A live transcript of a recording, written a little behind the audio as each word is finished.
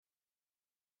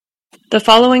The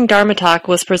following Dharma talk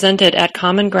was presented at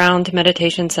Common Ground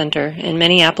Meditation Center in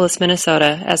Minneapolis,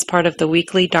 Minnesota as part of the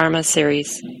weekly Dharma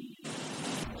series.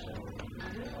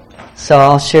 So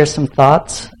I'll share some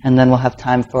thoughts and then we'll have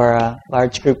time for a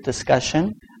large group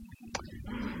discussion.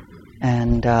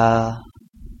 And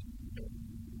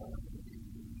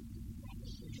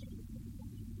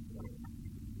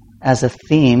as a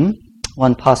theme,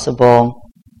 one possible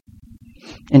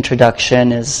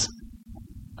introduction is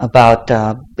about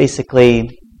basically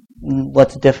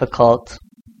what's difficult,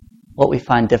 what we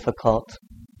find difficult,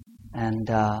 and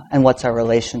what's our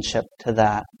relationship to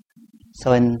that.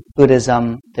 So in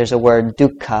Buddhism, there's a word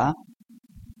dukkha,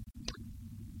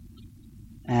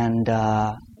 and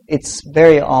it's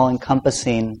very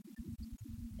all-encompassing,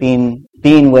 being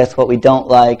with what we don't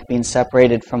like, being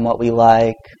separated from what we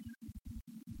like,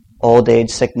 old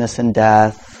age, sickness, and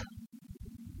death.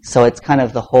 So it's kind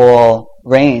of the whole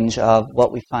range of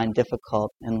what we find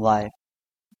difficult in life.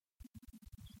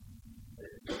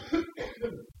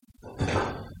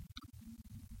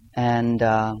 And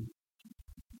the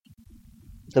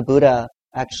Buddha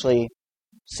actually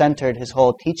centered his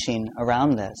whole teaching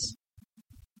around this.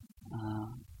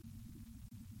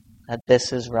 That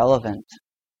this is relevant.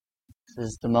 This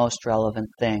is the most relevant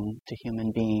thing to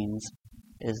human beings,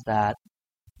 is that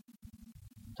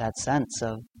sense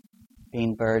of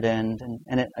being burdened,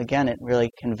 and it really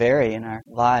can vary in our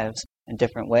lives in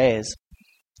different ways,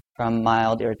 from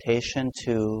mild irritation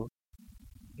to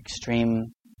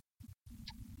extreme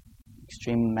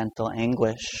mental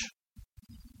anguish.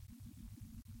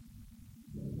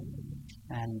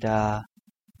 And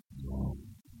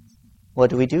what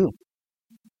do we do?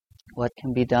 What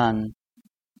can be done?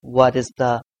 What is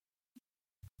a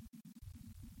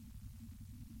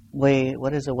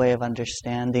way of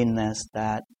understanding this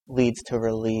that leads to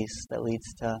release, that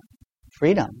leads to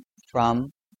freedom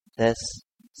from this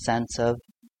sense of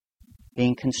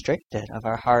being constricted, of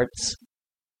our hearts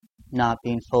not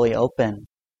being fully open?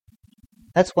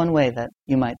 That's one way that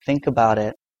you might think about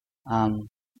it.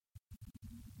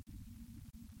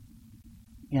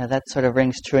 That sort of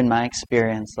rings true in my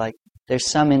experience. Like, there's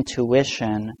some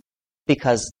intuition,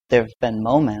 because there have been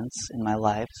moments in my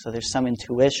life, so there's some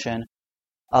intuition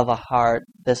of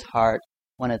this heart,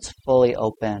 when it's fully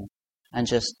open and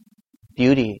just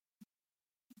beauty.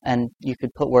 And you could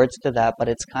put words to that, but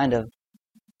it's kind of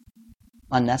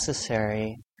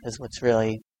unnecessary, because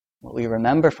what we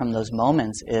remember from those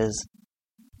moments is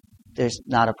there's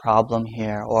not a problem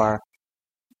here, or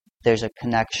there's a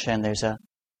connection, there's an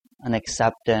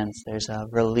acceptance, there's a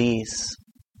release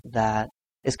that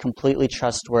is completely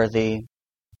trustworthy.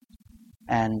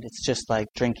 And it's just like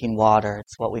drinking water.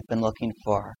 It's what we've been looking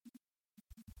for.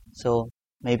 So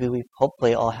maybe we've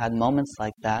hopefully all had moments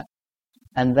like that.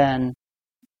 And then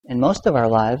in most of our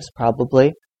lives,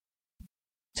 probably,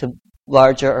 to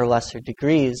larger or lesser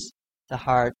degrees, the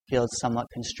heart feels somewhat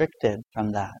constricted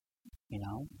from that,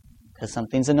 because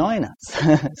something's annoying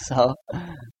us. So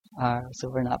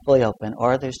we're not fully open.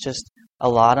 Or there's just a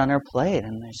lot on our plate,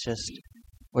 and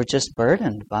we're just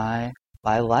burdened by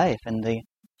life and the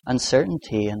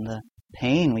uncertainty and the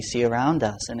pain we see around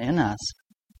us and in us,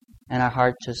 and our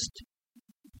heart just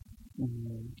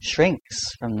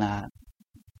shrinks from that.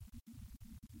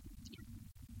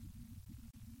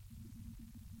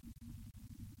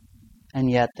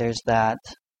 And yet there's that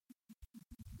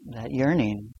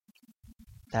yearning,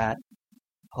 that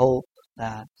hope,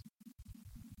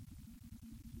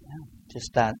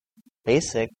 just that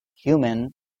basic human,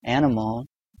 animal,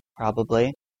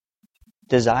 probably,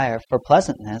 desire for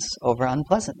pleasantness over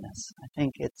unpleasantness. I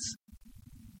think it's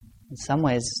in some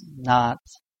ways not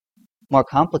more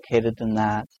complicated than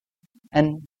that.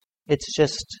 And it's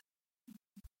just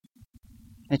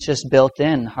built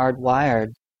in, hardwired.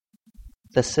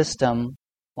 The system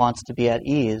wants to be at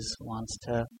ease, wants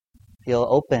to feel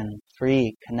open,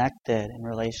 free, connected in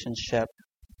relationship,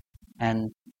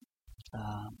 and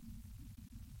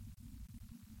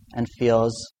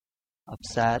feels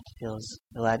upset, feels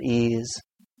ill at ease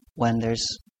when there's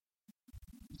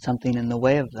something in the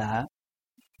way of that.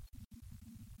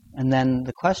 And then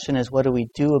the question is, what do we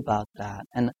do about that?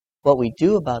 And what we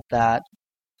do about that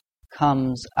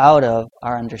comes out of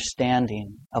our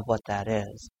understanding of what that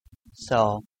is.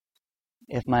 So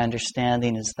if my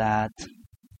understanding is that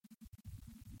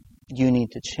you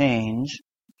need to change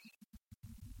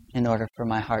in order for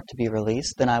my heart to be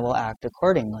released, then I will act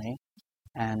accordingly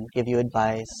and give you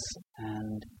advice,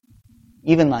 and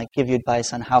even give you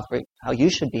advice on how you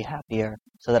should be happier,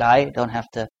 so that I don't have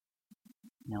to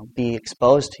be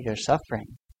exposed to your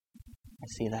suffering. I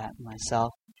see that in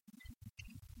myself,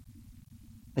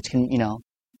 which can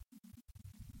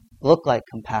look like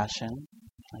compassion.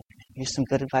 Like, here's some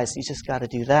good advice, you just got to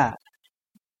do that.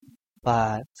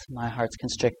 But my heart's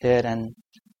constricted, and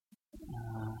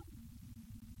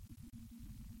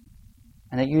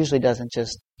it usually doesn't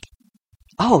just,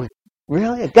 oh,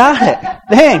 really? I got it.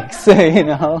 Thanks.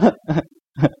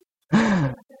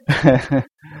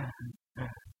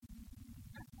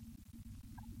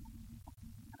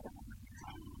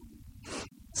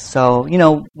 So,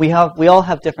 we all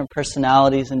have different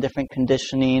personalities and different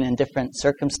conditioning and different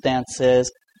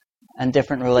circumstances and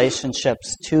different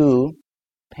relationships to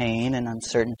pain and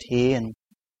uncertainty, and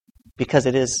because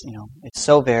it is, it's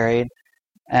so varied,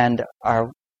 and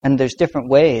there's different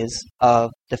ways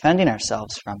of defending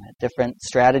ourselves from it, different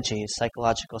strategies,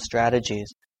 psychological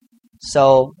strategies.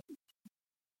 So,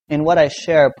 in what I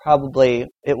share, probably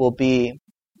it will be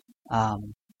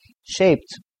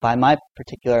shaped by my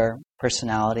particular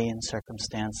personality and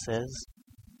circumstances,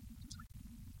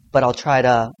 but I'll try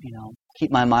to,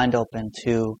 keep my mind open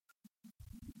to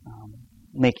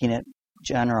making it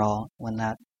general when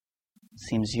that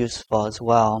seems useful as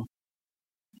well.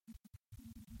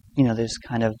 There's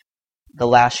kind of the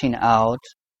lashing out,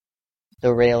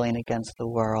 the railing against the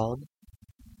world,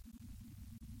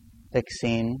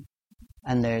 fixing,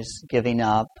 and there's giving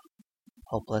up,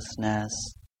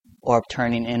 hopelessness, or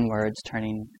turning inwards,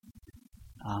 turning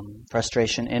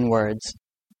frustration inwards.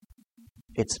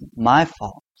 It's my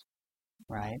fault,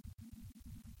 right?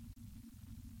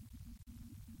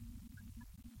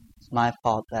 It's my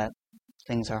fault that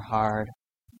things are hard,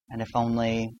 and if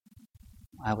only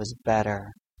I was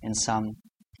better in some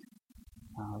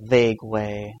vague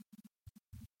way.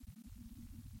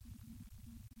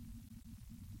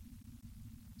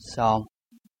 So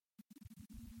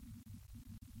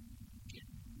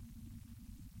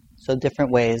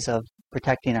different ways of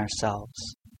protecting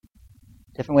ourselves,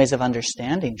 different ways of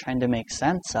understanding, trying to make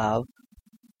sense of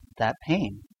that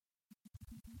pain.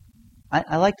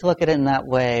 I like to look at it in that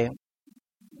way.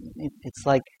 It's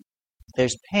like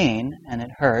there's pain and it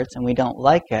hurts and we don't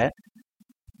like it,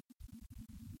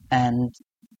 and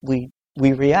we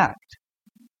react.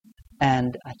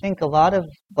 And I think a lot of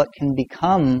what can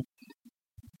become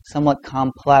somewhat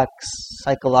complex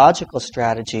psychological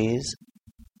strategies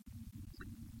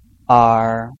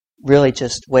are really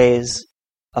just ways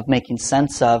of making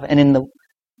sense of, and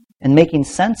making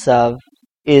sense of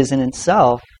is in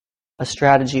itself a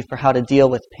strategy for how to deal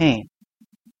with pain.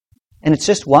 And it's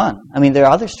just one. I mean, there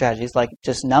are other strategies like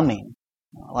just numbing.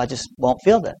 Well, I just won't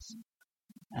feel this.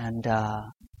 And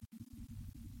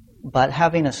but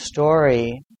having a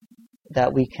story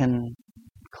that we can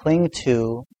cling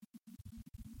to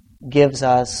gives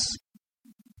us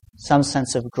some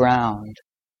sense of ground.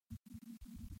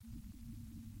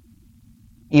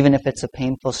 Even if it's a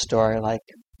painful story like,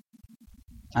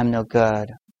 I'm no good,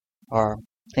 or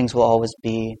things will always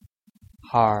be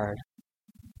hard.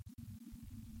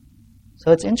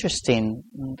 So it's interesting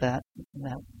that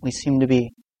we seem to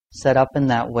be set up in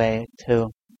that way to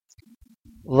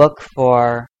look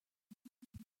for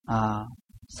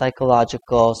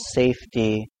psychological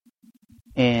safety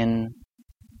in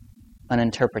an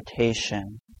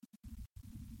interpretation.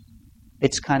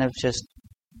 It's kind of just,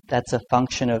 that's a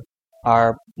function of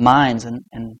our minds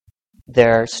and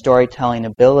their storytelling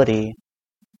ability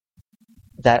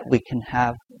that we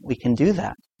can do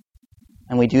that.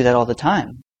 And we do that all the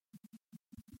time.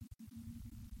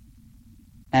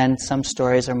 And some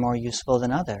stories are more useful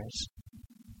than others.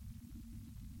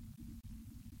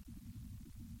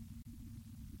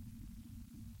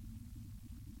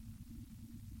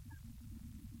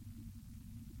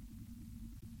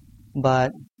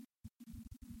 But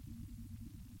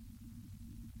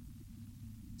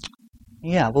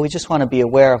we just want to be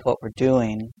aware of what we're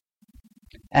doing.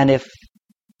 And if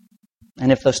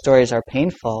those stories are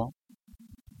painful,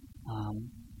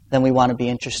 then we want to be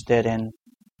interested in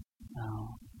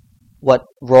what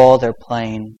role they're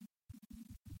playing.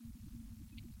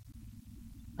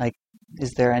 Like,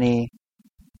 is there any,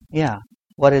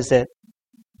 what is it?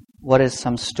 What is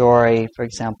some story, for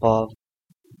example,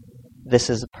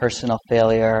 this is a personal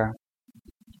failure,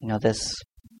 this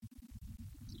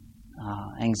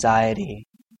anxiety.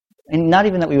 And not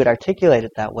even that we would articulate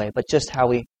it that way, but just how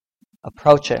we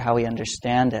approach it, how we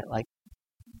understand it. Like,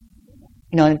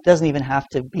 and it doesn't even have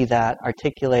to be that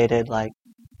articulated,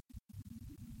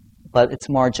 but it's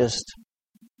more just,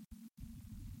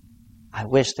 I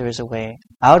wish there was a way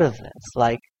out of this.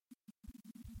 Like,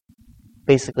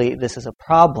 basically, this is a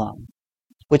problem,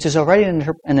 which is already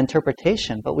an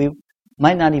interpretation, but we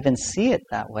might not even see it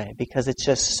that way because it's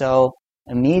just so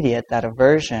immediate, that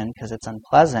aversion, because it's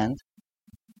unpleasant,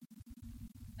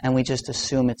 and we just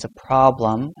assume it's a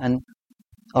problem. And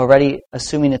already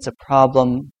assuming it's a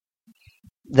problem,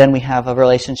 then we have a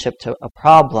relationship to a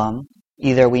problem.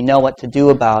 Either we know what to do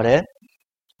about it,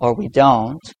 or we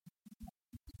don't.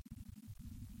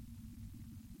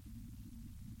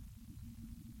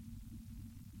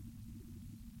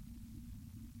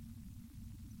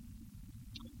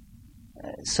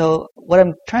 So what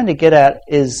I'm trying to get at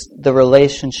is the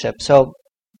relationship. So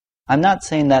I'm not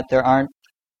saying that there aren't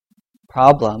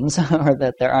problems or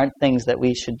that there aren't things that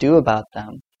we should do about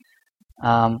them.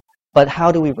 But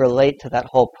how do we relate to that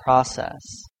whole process?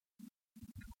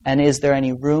 And is there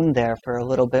any room there for a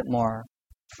little bit more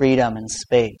freedom and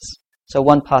space? So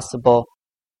one possible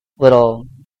little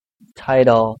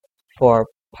title for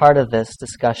part of this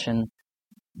discussion,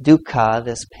 dukkha,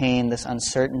 this pain, this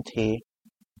uncertainty,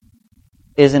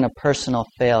 isn't a personal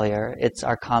failure, it's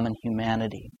our common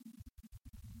humanity.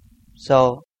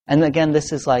 So, and again,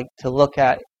 this is like to look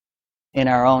at in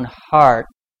our own heart,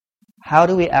 how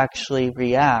do we actually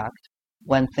react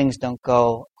when things don't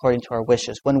go according to our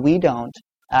wishes, when we don't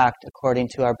act according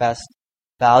to our best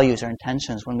values or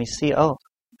intentions, when we see, oh,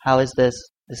 how is this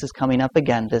is coming up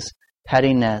again, this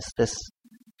pettiness, this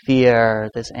fear,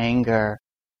 this anger,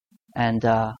 and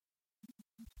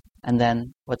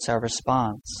then what's our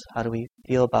response? How do we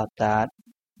feel about that?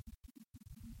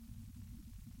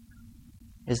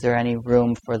 Is there any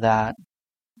room for that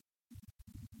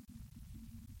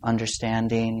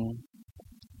understanding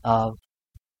of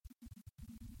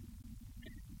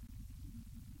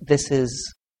this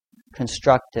is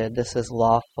constructed, this is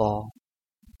lawful?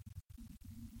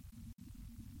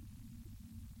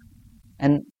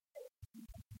 And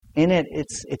in it,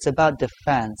 it's about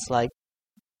defense. Like,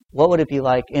 what would it be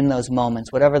like in those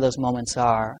moments, whatever those moments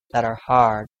are that are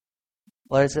hard?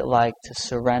 What is it like to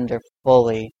surrender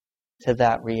fully to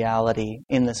that reality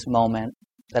in this moment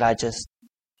that I just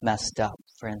messed up,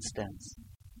 for instance?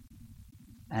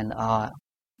 And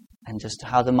just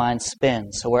how the mind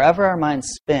spins. So wherever our mind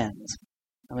spins,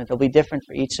 I mean, it'll be different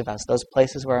for each of us. Those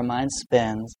places where our mind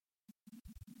spins,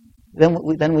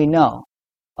 then we know,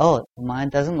 oh, the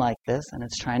mind doesn't like this, and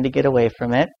it's trying to get away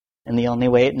from it, and the only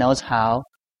way it knows how,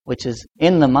 which is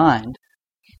in the mind,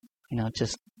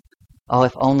 just, oh,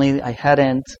 if only I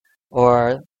hadn't,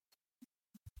 or...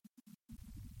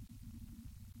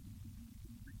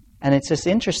 And it's just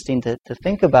interesting to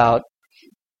think about,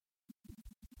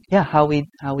 how we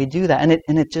do that,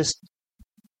 and it just,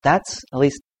 that's, at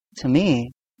least to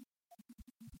me,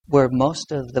 where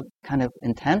most of the kind of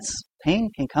intense pain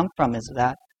can come from, is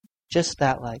that just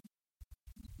that, like,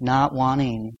 not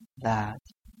wanting that,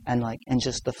 and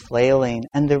just the flailing,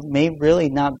 and there may really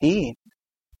not be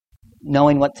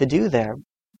knowing what to do there,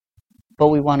 but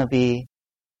we want to be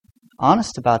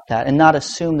honest about that and not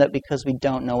assume that because we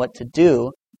don't know what to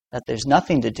do that there's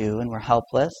nothing to do and we're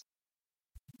helpless.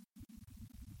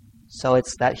 So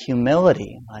it's that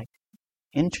humility, like,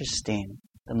 interesting,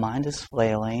 the mind is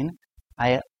flailing,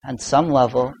 I on some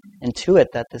level intuit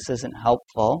that this isn't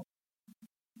helpful,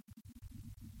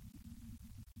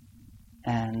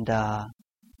 and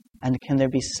can there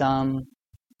be some,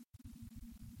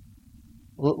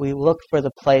 we look for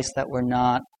the place that we're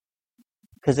not,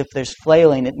 because if there's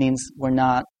flailing, it means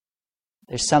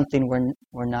there's something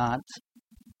we're not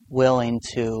willing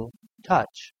to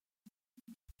touch.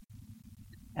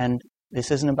 And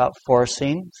this isn't about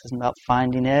forcing, this isn't about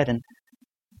finding it, and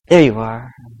there you are,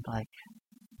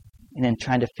 and then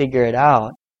trying to figure it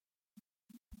out.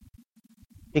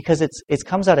 Because it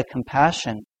comes out of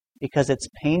compassion, because it's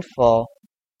painful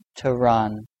to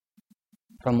run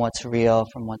from what's real,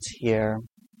 from what's here.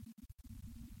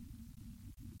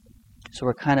 So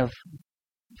we're kind of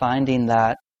finding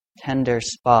that tender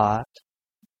spot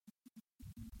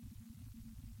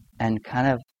and kind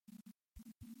of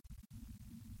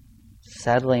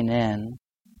settling in.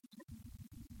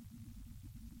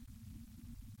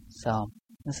 So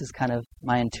this is kind of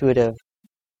my intuitive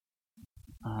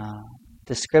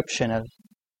description of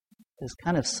this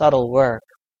kind of subtle work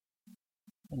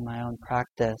in my own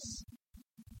practice.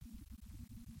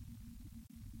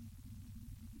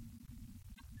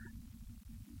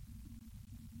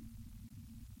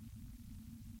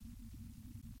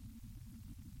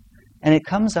 And it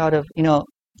comes out of,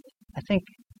 I think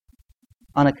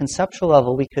on a conceptual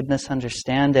level we could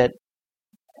misunderstand it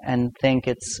and think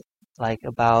it's like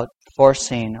about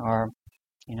forcing or,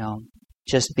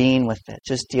 just being with it,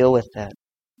 just deal with it.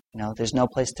 There's no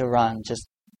place to run, just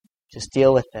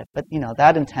deal with it. But,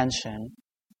 that intention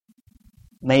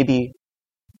may be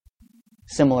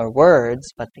similar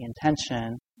words, but the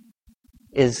intention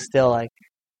is still like,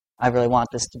 I really want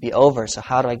this to be over, so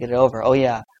how do I get it over? Oh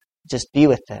yeah, just be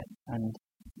with it. And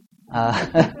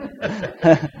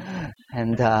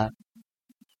And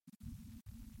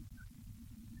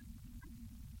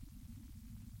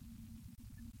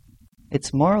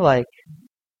it's more like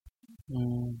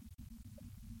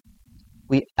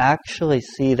we actually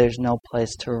see there's no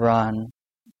place to run.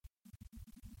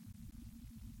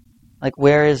 Like,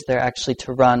 where is there actually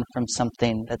to run from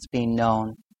something that's being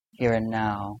known here and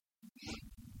now?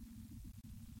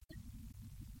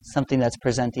 Something that's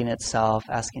presenting itself,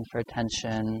 asking for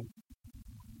attention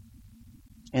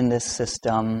in this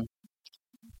system,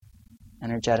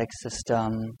 energetic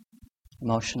system,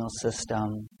 emotional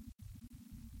system.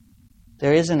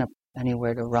 There isn't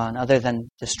anywhere to run other than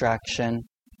distraction.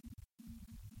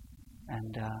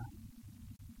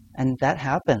 And that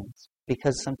happens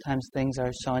because sometimes things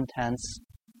are so intense,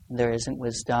 there isn't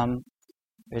wisdom,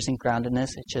 there isn't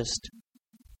groundedness, it just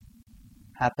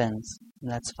happens. And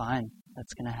that's fine.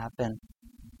 That's going to happen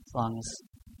as long as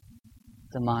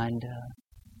the mind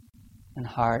and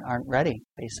heart aren't ready,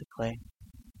 basically.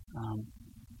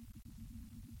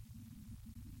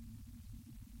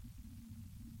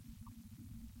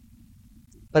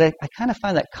 But I kind of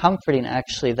find that comforting,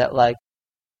 actually, that like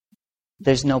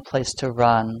there's no place to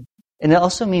run. And it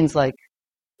also means like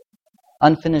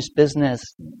unfinished business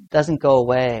doesn't go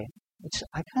away, which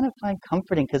I kind of find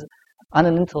comforting because on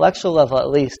an intellectual level, at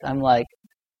least, I'm like,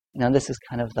 this is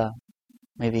kind of the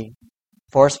maybe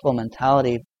forceful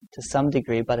mentality to some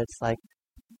degree, but it's like,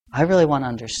 I really want to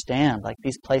understand, like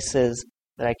these places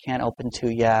that I can't open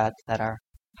to yet, that are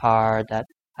hard, that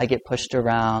I get pushed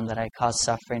around, that I cause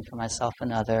suffering for myself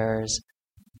and others,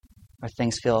 or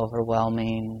things feel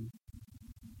overwhelming.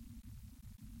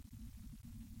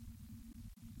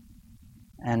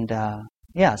 And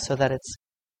so that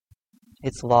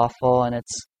it's lawful and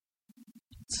it's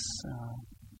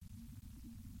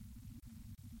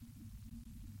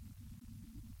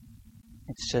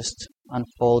just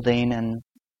unfolding and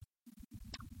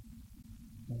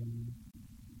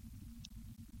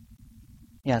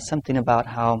something about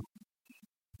how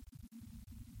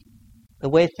the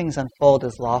way things unfold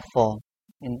is lawful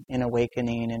in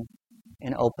awakening and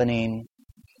in opening,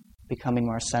 becoming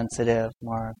more sensitive,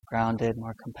 more grounded,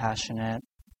 more compassionate.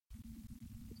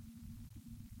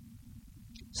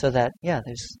 So that,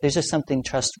 there's just something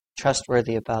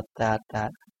trustworthy about that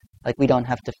like we don't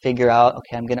have to figure out,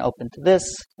 okay, I'm going to open to this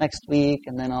next week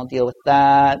and then I'll deal with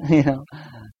that,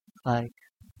 like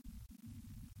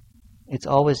it's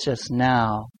always just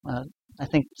now. I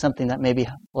think something that maybe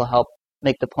will help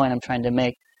make the point I'm trying to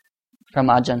make from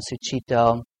Ajahn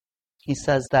Sucitto, he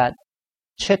says that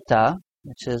chitta,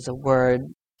 which is a word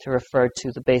to refer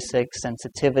to the basic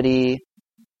sensitivity,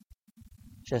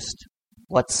 just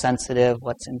what's sensitive,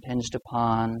 what's impinged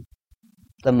upon,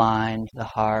 the mind, the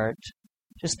heart,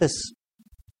 just this,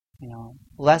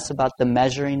 less about the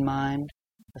measuring mind,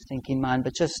 the thinking mind,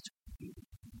 but just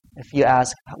if you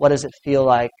ask, what does it feel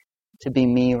like to be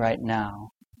me right now?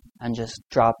 And just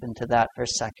drop into that for a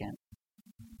second.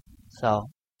 So,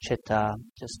 chitta,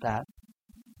 just that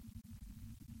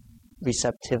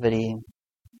receptivity,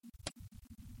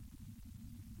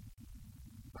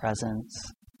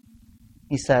 presence.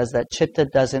 He says that chitta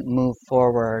doesn't move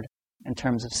forward in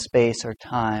terms of space or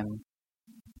time.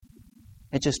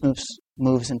 It just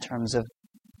moves in terms of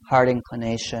heart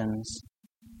inclinations.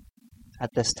 At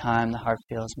this time, the heart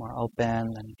feels more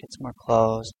open, then it gets more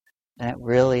closed, then it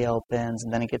really opens,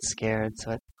 and then it gets scared,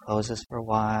 so it closes for a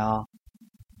while,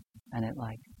 and it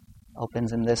like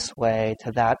opens in this way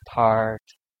to that part,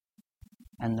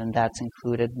 and then that's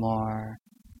included more.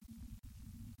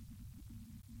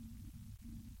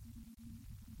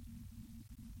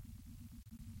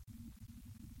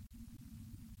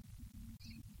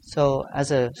 So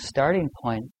as a starting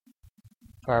point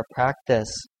for our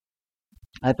practice,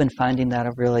 I've been finding that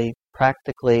a really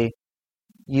practically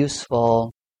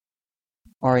useful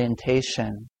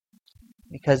orientation.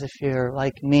 Because if you're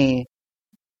like me,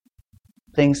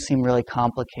 things seem really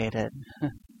complicated.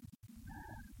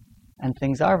 And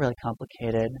things are really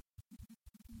complicated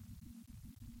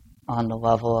on the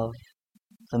level of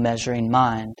the measuring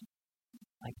mind.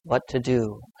 Like what to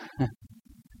do.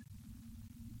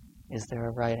 Is there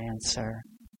a right answer?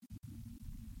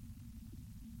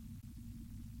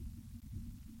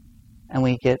 And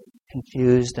we get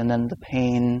confused, and then the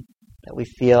pain that we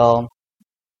feel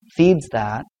feeds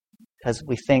that, because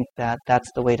we think that that's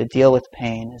the way to deal with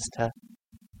pain, is to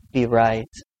be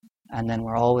right. And then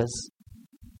we're always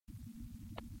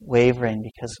wavering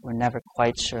because we're never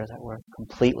quite sure that we're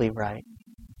completely right.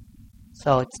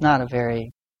 So it's not a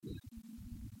very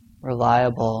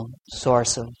reliable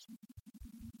source of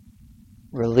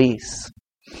release.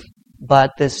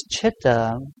 But this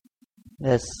chitta,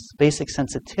 this basic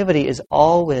sensitivity, is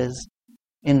always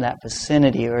in that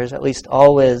vicinity, or is at least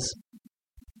always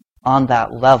on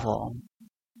that level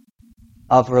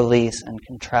of release and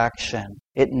contraction.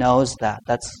 It knows that.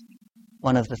 That's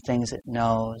one of the things it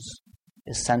knows,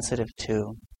 is sensitive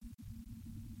to.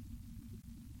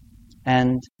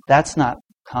 And that's not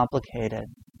complicated.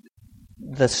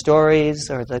 The stories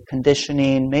or the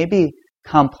conditioning may be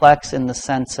complex in the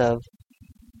sense of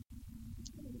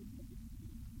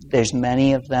there's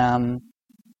many of them,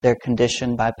 they're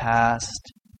conditioned by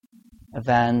past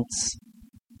events.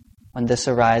 When this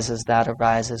arises, that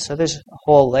arises. So there's a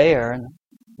whole layer and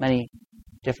many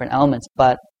different elements,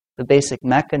 but the basic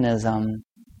mechanism,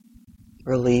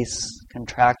 release,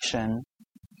 contraction,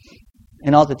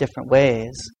 in all the different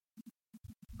ways.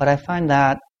 But I find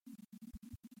that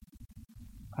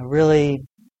a really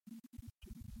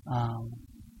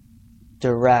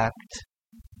direct,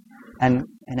 and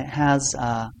it has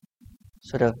a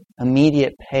sort of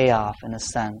immediate payoff in a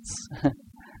sense.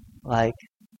 Like,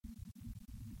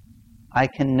 I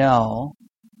can know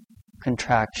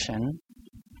contraction,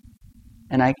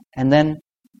 and then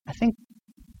I think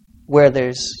where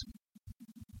there's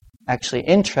actually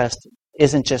interest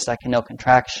isn't just I can know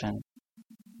contraction,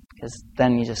 because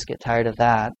then you just get tired of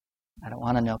that. I don't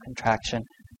want to know contraction.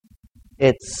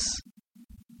 It's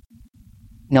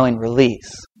knowing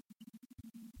release.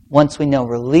 Once we know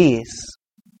release,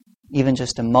 even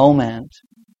just a moment,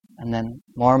 and then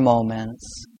more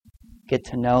moments, get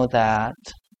to know that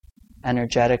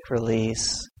energetic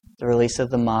release, the release of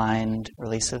the mind,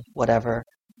 release of whatever,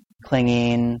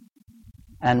 clinging,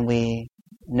 and we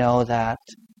know that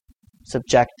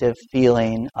subjective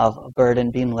feeling of a burden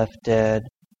being lifted,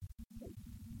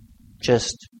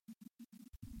 just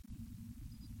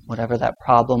whatever that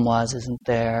problem was isn't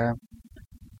there,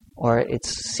 or it's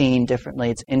seen differently,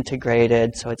 it's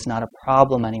integrated, so it's not a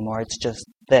problem anymore, it's just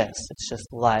this, it's just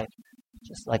life.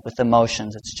 Just like with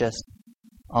emotions, it's just,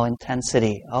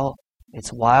 intensity,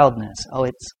 it's wildness,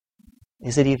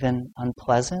 is it even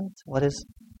unpleasant?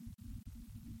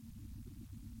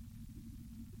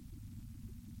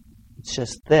 It's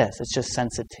just this, it's just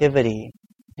sensitivity,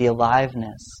 the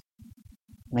aliveness.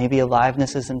 Maybe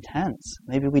aliveness is intense.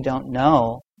 Maybe we don't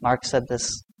know. Mark said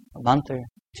this a month or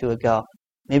two ago.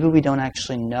 Maybe we don't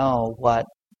actually know what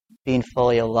being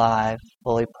fully alive,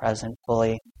 fully present,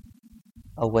 fully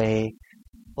awake,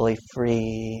 fully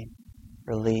free,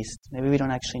 released. Maybe we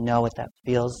don't actually know what that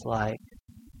feels like.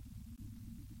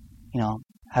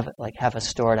 Have a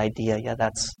stored idea. Yeah,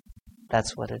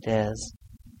 that's what it is.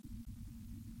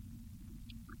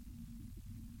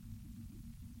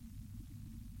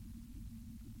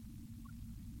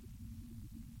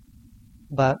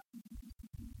 But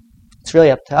it's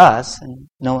really up to us, and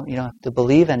no, you don't have to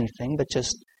believe anything, but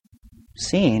just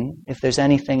seeing if there's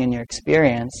anything in your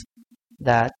experience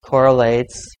that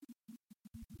correlates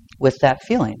with that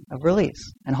feeling of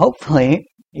release. And hopefully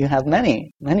you have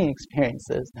many, many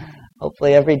experiences,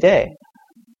 hopefully every day,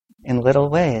 in little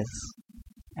ways,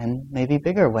 and maybe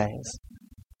bigger ways.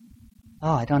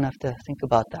 I don't have to think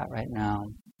about that right now.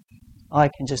 I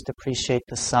can just appreciate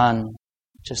the sun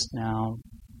just now.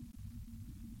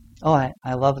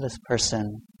 I love this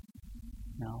person.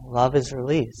 Love is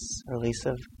release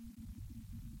of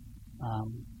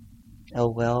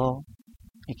ill will.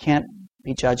 You can't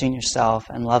be judging yourself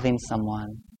and loving someone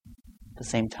at the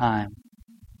same time.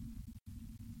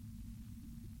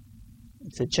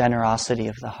 It's a generosity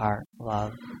of the heart,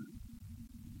 love.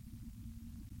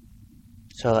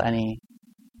 So any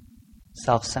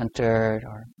self-centered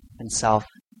or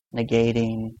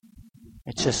self-negating,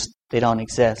 it's just they don't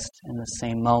exist in the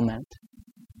same moment.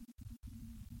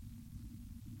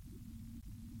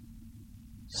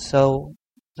 So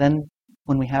then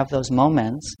when we have those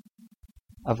moments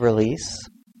of release,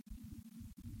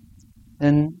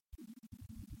 then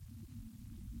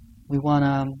we want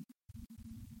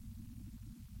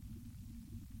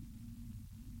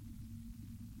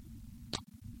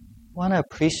to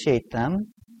appreciate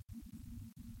them.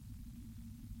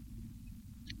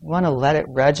 We want to let it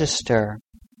register,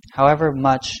 however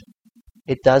much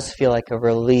it does feel like a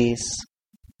release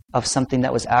of something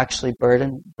that was actually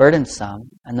burdensome,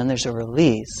 and then there's a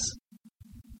release.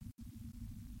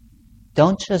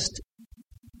 Don't just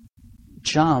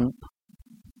jump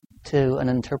to an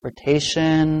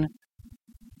interpretation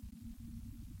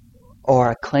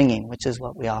or a clinging, which is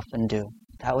what we often do.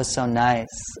 That was so nice.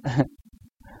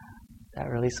 That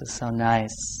release was so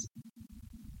nice.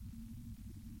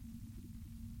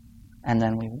 And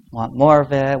then we want more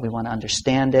of it, we want to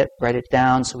understand it, write it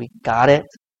down so we got it.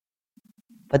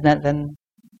 But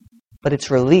but it's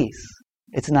release.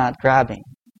 It's not grabbing.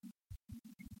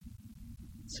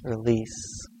 It's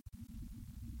release.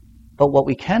 But what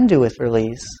we can do with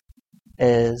release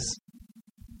is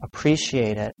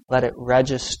appreciate it, let it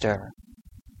register,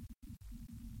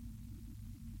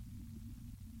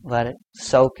 let it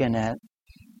soak in it,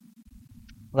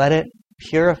 let it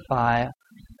purify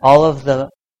all of the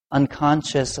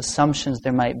unconscious assumptions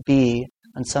there might be,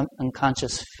 and some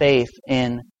unconscious faith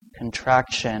in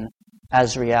contraction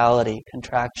as reality,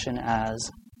 contraction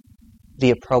as the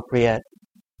appropriate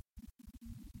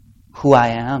who I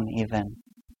am, even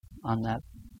on that,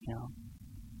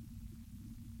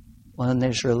 When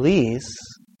there's release,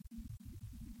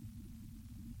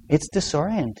 it's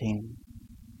disorienting.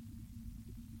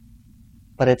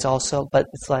 But it's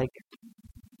like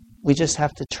we just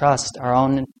have to trust our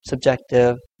own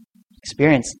subjective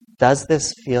experience. Does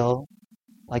this feel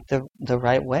like the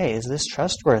right way? Is this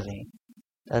trustworthy?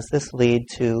 Does this lead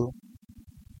to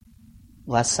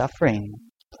less suffering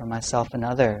for myself and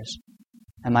others?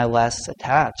 Am I less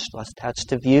attached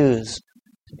to views,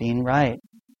 to being right?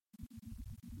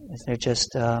 Is there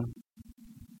just,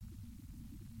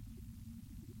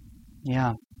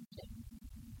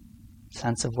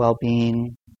 sense of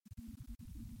well-being,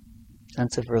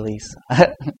 sense of release?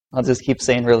 I'll just keep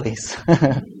saying release.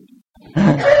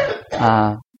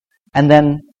 And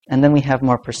then we have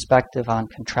more perspective on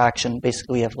contraction.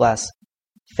 Basically, we have less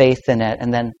faith in it,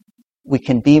 and then we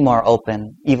can be more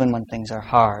open even when things are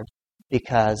hard,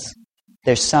 because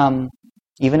there's some,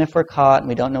 even if we're caught and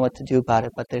we don't know what to do about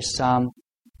it, but there's some,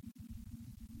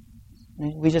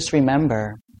 we just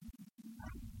remember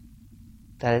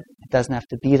that it doesn't have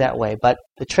to be that way. But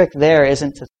the trick there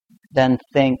isn't to then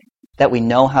think that we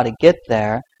know how to get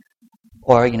there,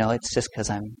 or, it's just because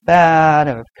I'm bad,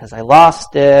 or because I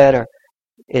lost it, or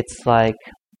it's like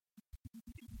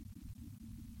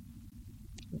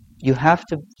you have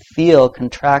to feel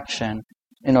contraction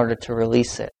in order to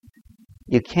release it.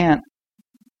 You can't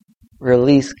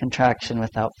release contraction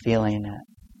without feeling it.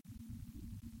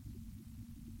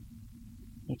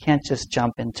 You can't just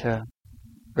jump into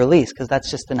release, because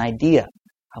that's just an idea.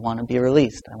 I want to be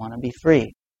released. I want to be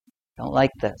free. I don't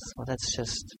like this. Well, that's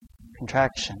just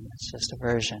contraction. It's just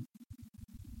aversion.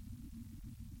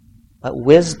 But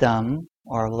wisdom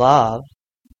or love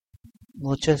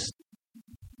will just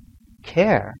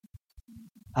care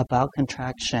about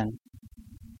contraction.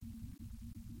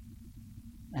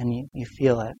 And you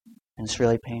feel it. And it's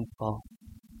really painful.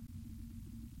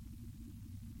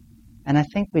 And I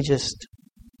think we just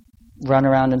run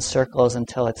around in circles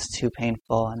until it's too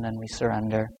painful, and then we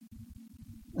surrender.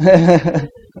 I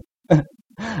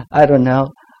don't know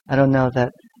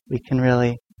that we can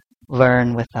really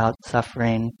learn without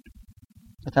suffering,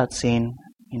 without seeing,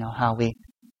 how we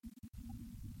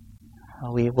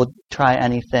will try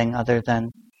anything other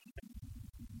than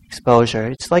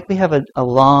exposure. It's like we have a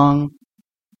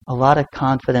lot of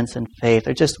confidence and faith.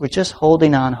 We're just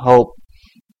holding on hope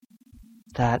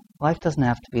that life doesn't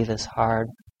have to be this hard,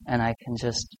 and I'm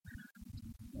just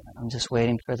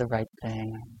waiting for the right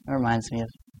thing. It reminds me of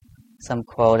some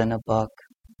quote in a book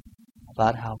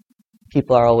about how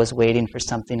people are always waiting for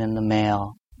something in the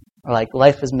mail. Or like,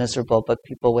 life is miserable, but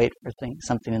people wait for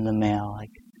something in the mail.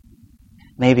 Like,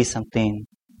 maybe something.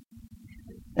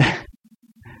 And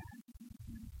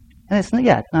it's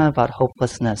not about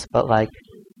hopelessness, but like,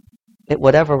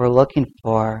 whatever we're looking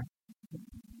for,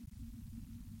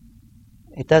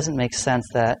 it doesn't make sense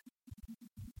that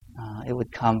it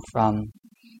would come from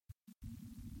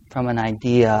an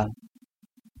idea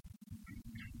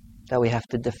that we have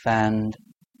to defend.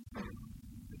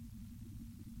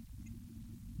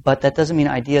 But that doesn't mean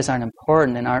ideas aren't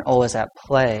important and aren't always at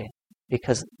play,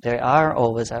 because they are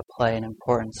always at play and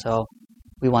important. So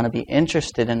we want to be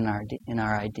interested in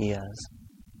our ideas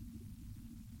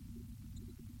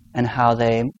and how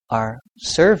they are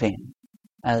serving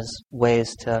as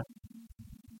ways to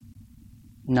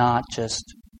not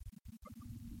just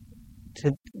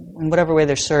in whatever way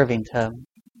they're serving to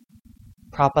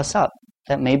prop us up.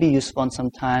 That may be useful in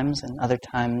some times, and other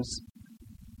times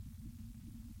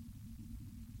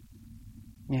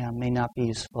may not be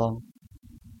useful.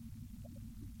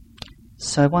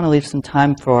 So I want to leave some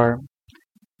time for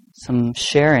some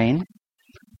sharing.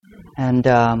 And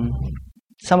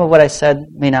some of what I said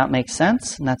may not make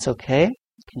sense, and that's okay.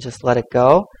 You can just let it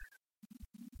go.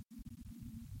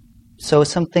 So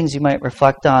some things you might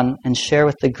reflect on and share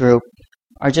with the group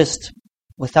are just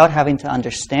without having to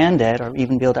understand it or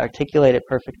even be able to articulate it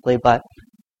perfectly, but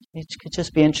it could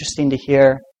just be interesting to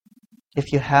hear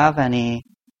if you have any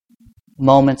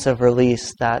moments of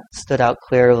release that stood out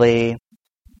clearly.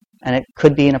 And it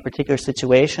could be in a particular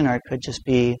situation, or it could just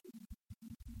be,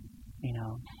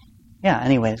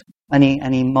 anyways,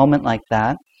 any moment like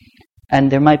that.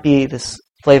 And there might be this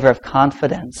flavor of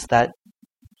confidence that,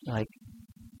 like,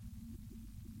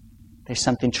 there's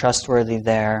something trustworthy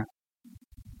there,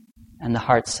 and the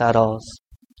heart settles.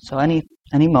 So any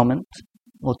moment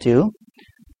will do.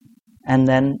 And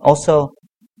then also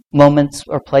moments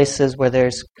or places where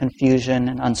there's confusion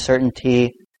and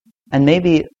uncertainty, and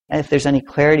maybe if there's any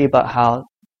clarity about how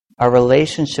our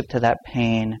relationship to that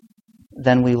pain,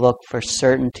 then we look for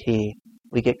certainty.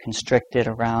 We get constricted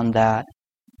around that,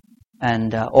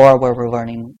 and or where we're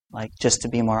learning, like, just to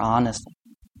be more honest.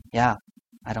 Yeah,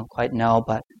 I don't quite know,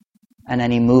 but and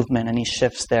any movement, any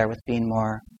shifts there with being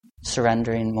more,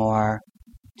 surrendering more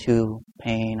to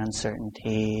pain,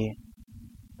 uncertainty,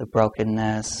 the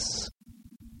brokenness,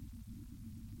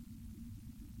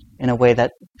 in a way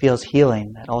that feels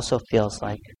healing, that also feels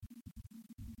like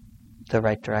the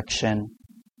right direction.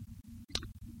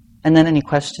 And then any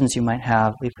questions you might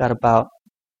have. We've got about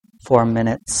 4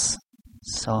 minutes,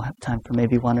 so I'll have time for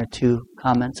maybe 1 or 2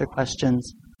 comments or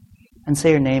questions. And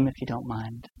say your name if you don't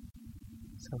mind.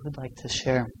 So who'd like to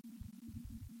share?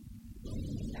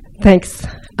 Thanks,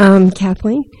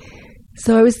 Kathleen.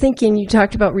 So I was thinking, you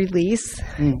talked about release,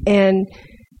 and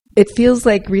it feels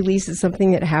like release is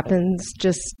something that happens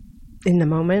just in the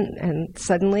moment and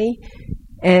suddenly.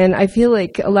 And I feel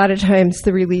like a lot of times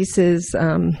the release is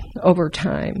over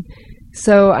time.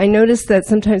 So I notice that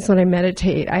sometimes when I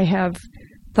meditate, I have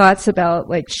thoughts about,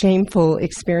 like, shameful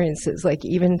experiences, like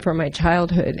even from my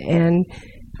childhood. And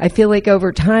I feel like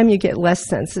over time you get less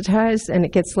sensitized and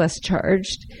it gets less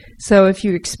charged. So if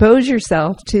you expose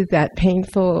yourself to that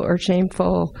painful or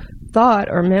shameful thought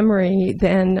or memory,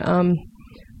 then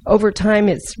over time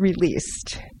it's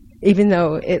released. Even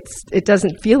though it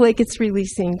doesn't feel like it's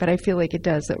releasing, but I feel like it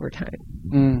does over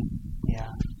time.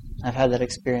 Yeah, I've had that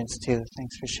experience too.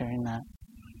 Thanks for sharing that.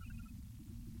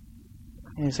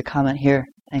 There's a comment here.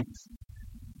 Thanks.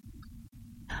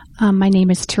 My name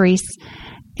is Therese,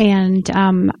 and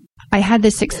I had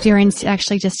this experience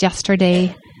actually just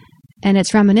yesterday, and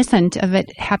it's reminiscent of it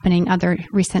happening other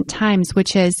recent times,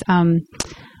 which is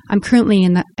I'm currently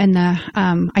in the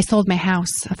I sold my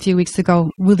house a few weeks ago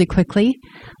really quickly,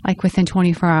 like within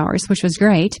 24 hours, which was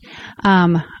great.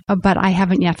 But I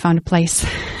haven't yet found a place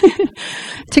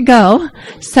to go.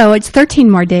 So it's 13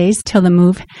 more days till the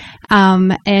move.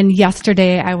 And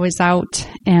yesterday I was out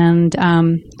and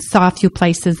saw a few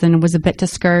places and was a bit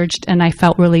discouraged, and I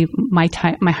felt really, my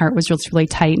heart was just really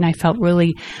tight, and I felt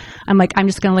really, I'm like, I'm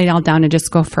just going to lay it all down and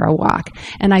just go for a walk.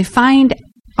 And I find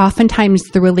oftentimes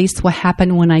the release will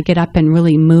happen when I get up and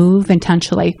really move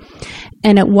intentionally.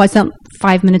 And it wasn't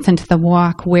 5 minutes into the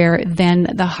walk where then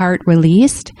the heart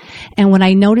released. And when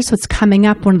I notice what's coming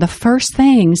up, one of the first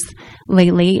things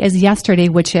lately is yesterday,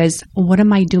 which is, what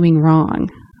am I doing wrong?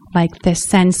 Like this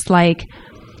sense, like,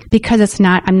 because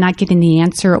I'm not getting the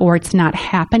answer, or it's not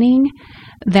happening,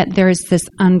 that there's this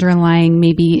underlying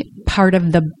maybe part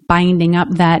of the binding up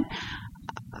that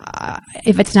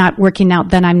if it's not working out,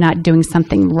 then I'm not doing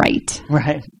something right.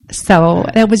 Right. So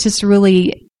that was just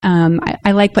really,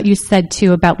 I like what you said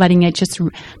too about letting it just,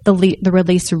 the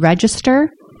release register.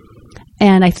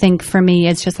 And I think for me,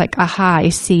 it's just like, aha, I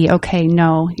see, okay,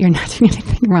 no, you're not doing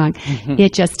anything wrong.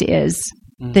 It just is.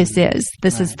 This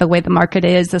is the way the market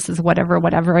is. This is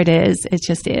whatever it is. It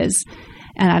just is.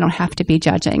 And I don't have to be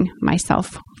judging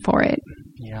myself for it.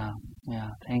 Yeah.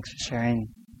 Thanks for sharing.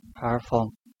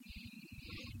 Powerful.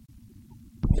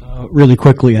 Really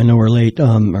quickly, I know we're late,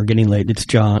 or getting late. It's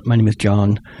John. My name is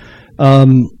John.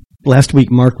 Last week,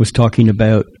 Mark was talking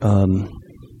about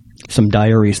some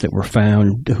diaries that were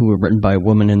found who were written by a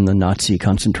woman in the Nazi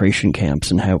concentration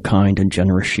camps, and how kind and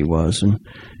generous she was. And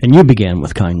you began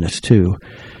with kindness, too.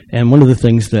 And one of the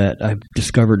things that I've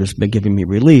discovered has been giving me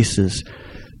release is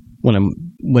when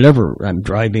I'm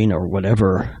driving or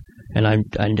whatever, and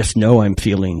I just know I'm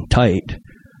feeling tight,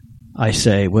 I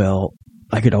say, well,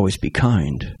 I could always be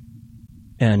kind.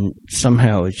 And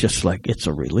somehow it's just like it's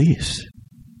a release.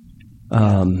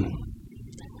 And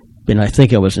I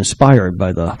think I was inspired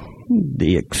by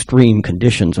the extreme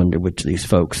conditions under which these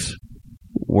folks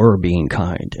were being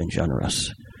kind and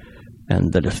generous.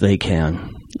 And that if they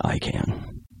can, I can.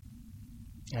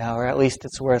 Yeah, or at least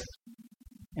it's worth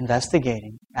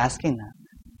investigating, asking them,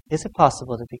 is it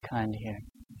possible to be kind here?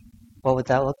 What would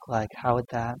that look like? How would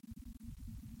that?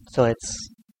 So it's,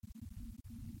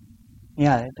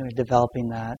 yeah, they're developing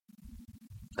that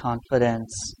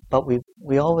confidence, but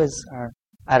we always are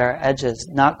at our edges,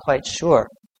 not quite sure.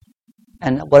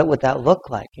 And what would that look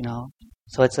like,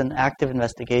 So it's an active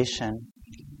investigation.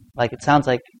 Like it sounds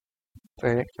like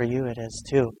for you it is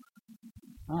too.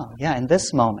 Oh, yeah, in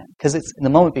this moment. Because it's in the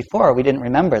moment before, we didn't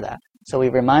remember that. So we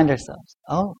remind ourselves,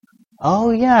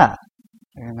 oh yeah,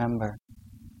 I remember.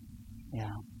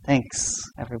 Yeah. Thanks,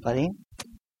 everybody.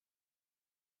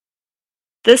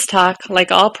 This talk,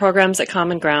 like all programs at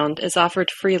Common Ground, is offered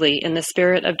freely in the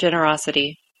spirit of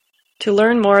generosity. To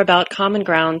learn more about Common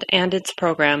Ground and its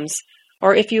programs,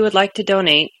 or if you would like to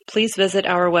donate, please visit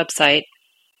our website,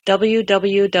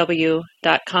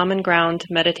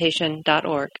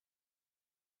 www.commongroundmeditation.org.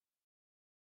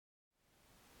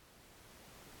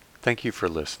 Thank you for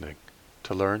listening.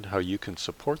 To learn how you can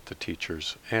support the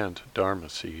teachers and Dharma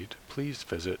Seed, please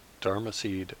visit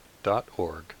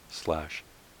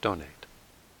dharmaseed.org/donate.